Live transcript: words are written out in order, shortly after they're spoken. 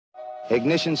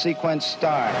Ignition sequence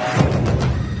start.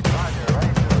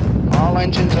 All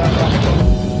engines are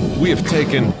running. We have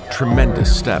taken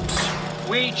tremendous steps.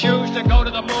 We choose to go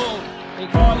to the moon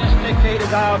before this decade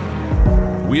is out.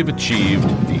 We have achieved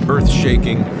the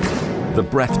earth-shaking, the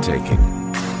breathtaking,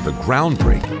 the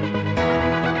groundbreaking.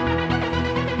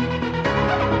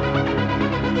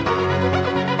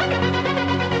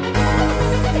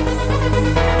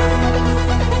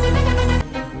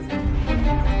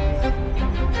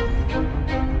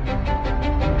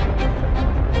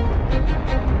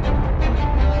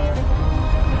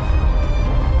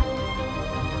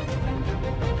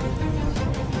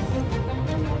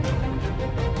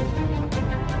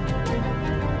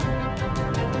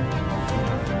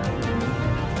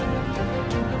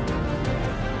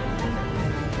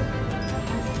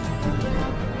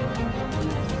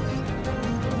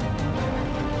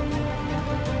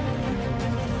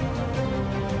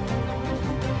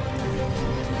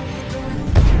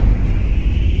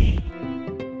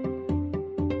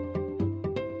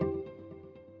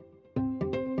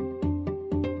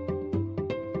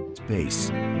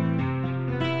 Space.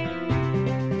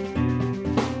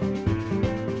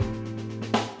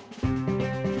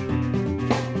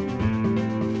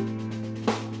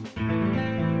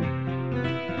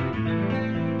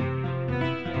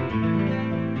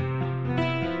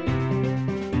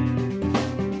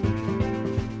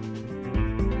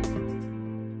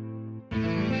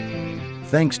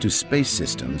 Thanks to space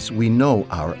systems, we know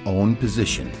our own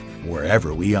position,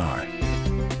 wherever we are.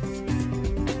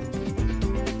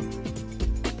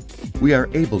 We are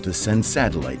able to send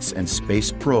satellites and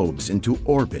space probes into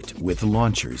orbit with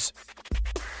launchers.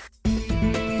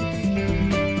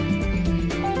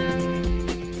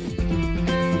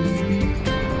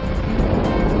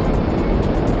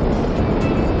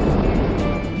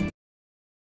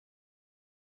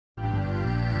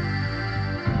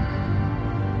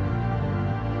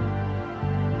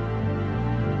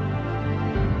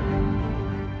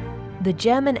 The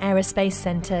German Aerospace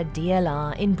Center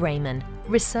DLR in Bremen.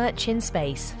 Research in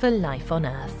space for life on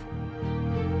Earth.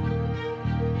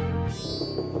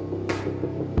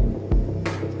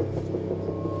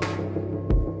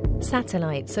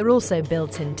 Satellites are also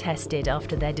built and tested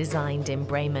after they're designed in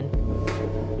Bremen.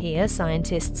 Here,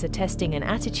 scientists are testing an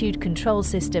attitude control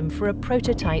system for a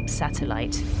prototype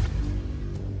satellite.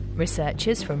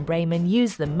 Researchers from Bremen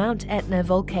use the Mount Etna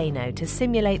volcano to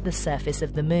simulate the surface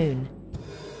of the Moon.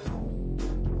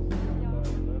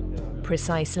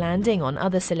 Precise landing on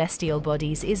other celestial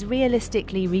bodies is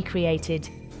realistically recreated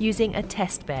using a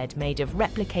test bed made of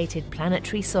replicated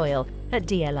planetary soil at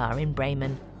DLR in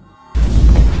Bremen.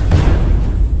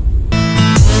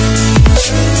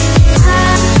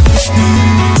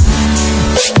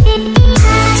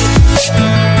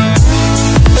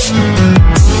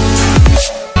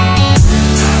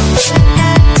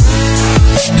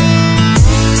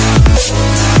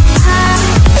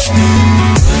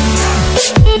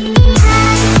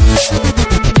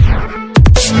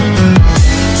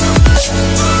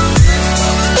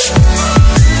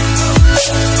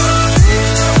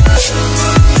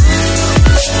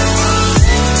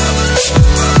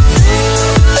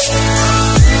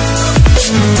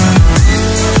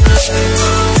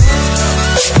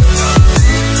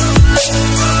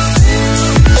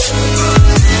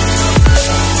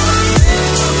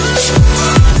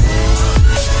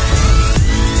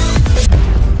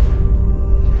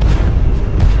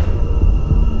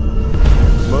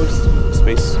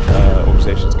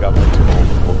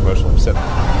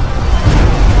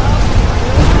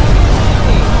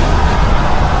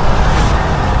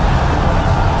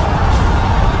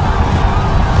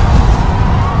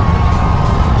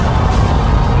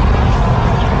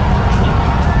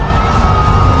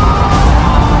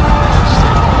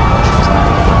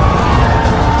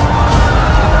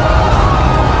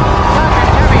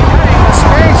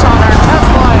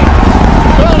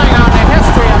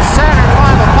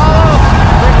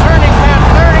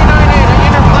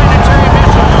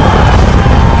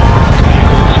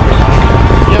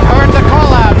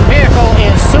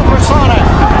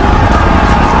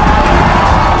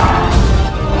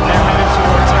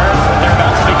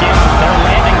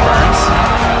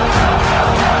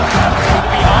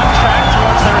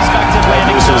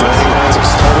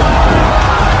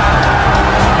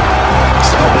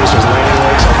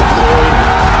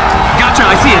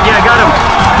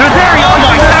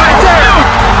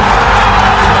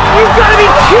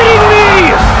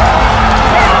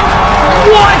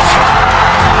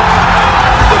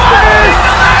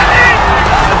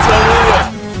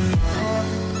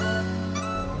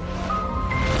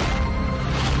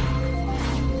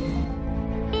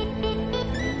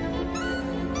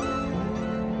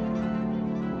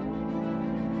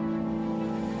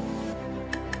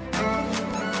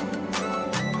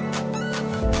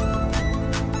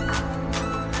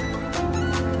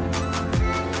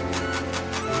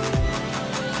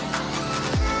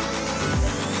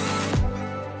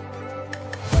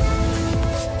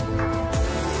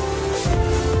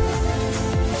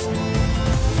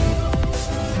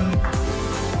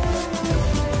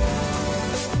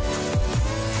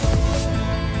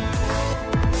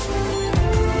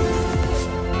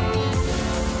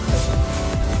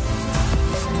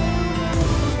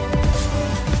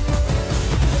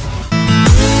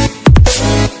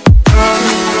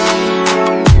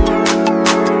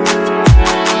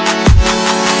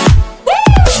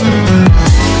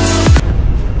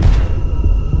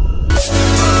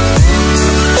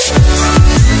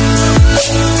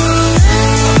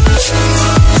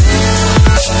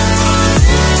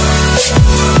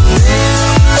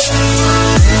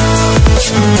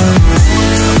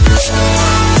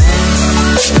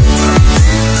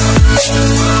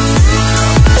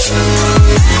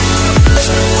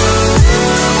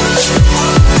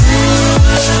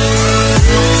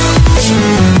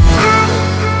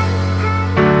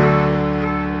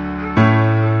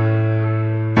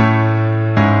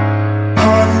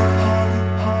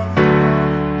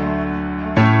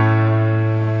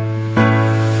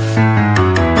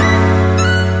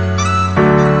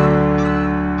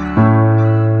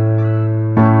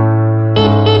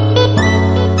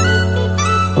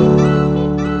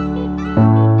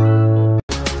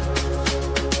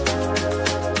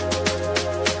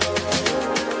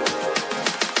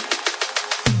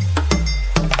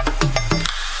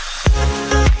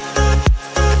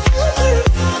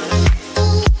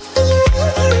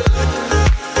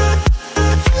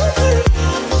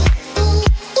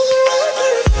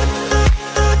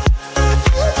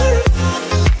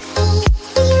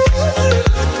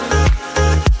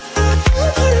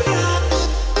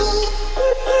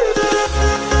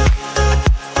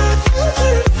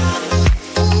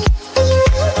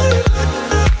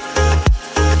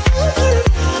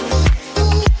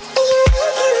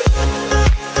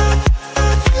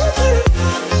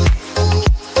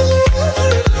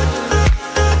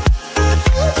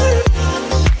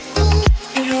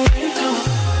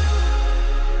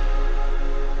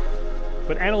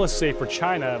 let's say for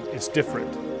China, it's different.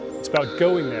 It's about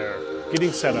going there,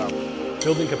 getting set up,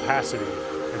 building capacity,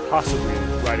 and possibly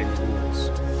writing rules.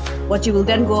 What you will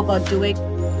then go about doing.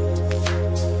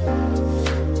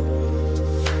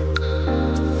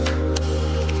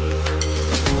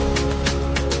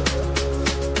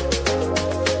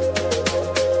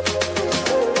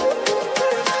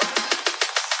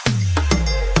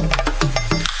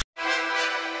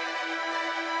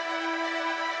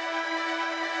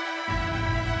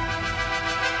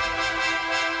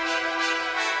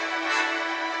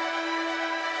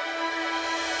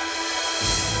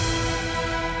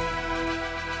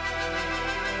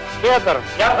 Петр,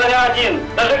 я Заря-1.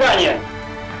 Зажигание.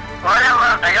 Понял,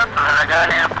 остается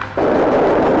зажигание.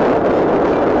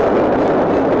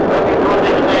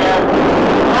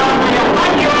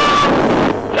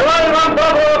 Желаю вам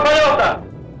доброго полета.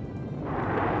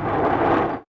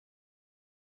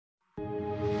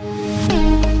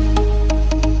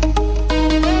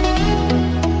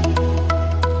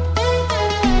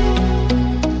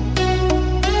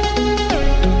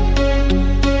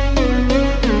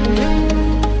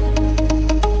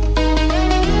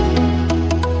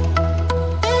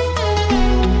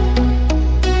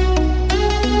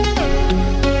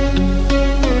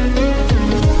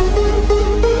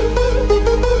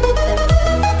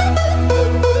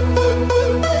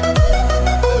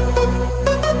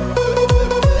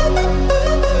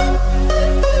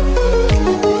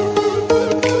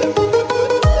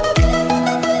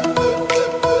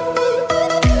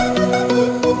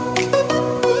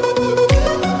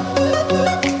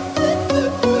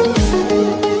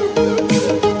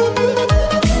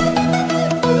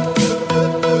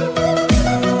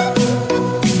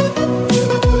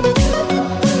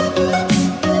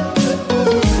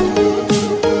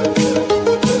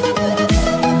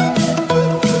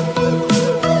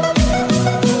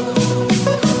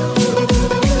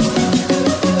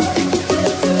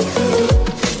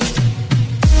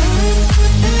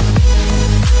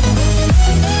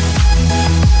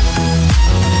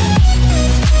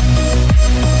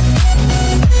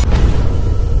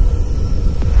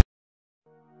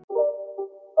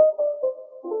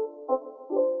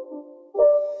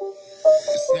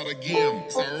 It's not a game,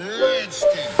 it's a rich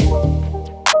thing.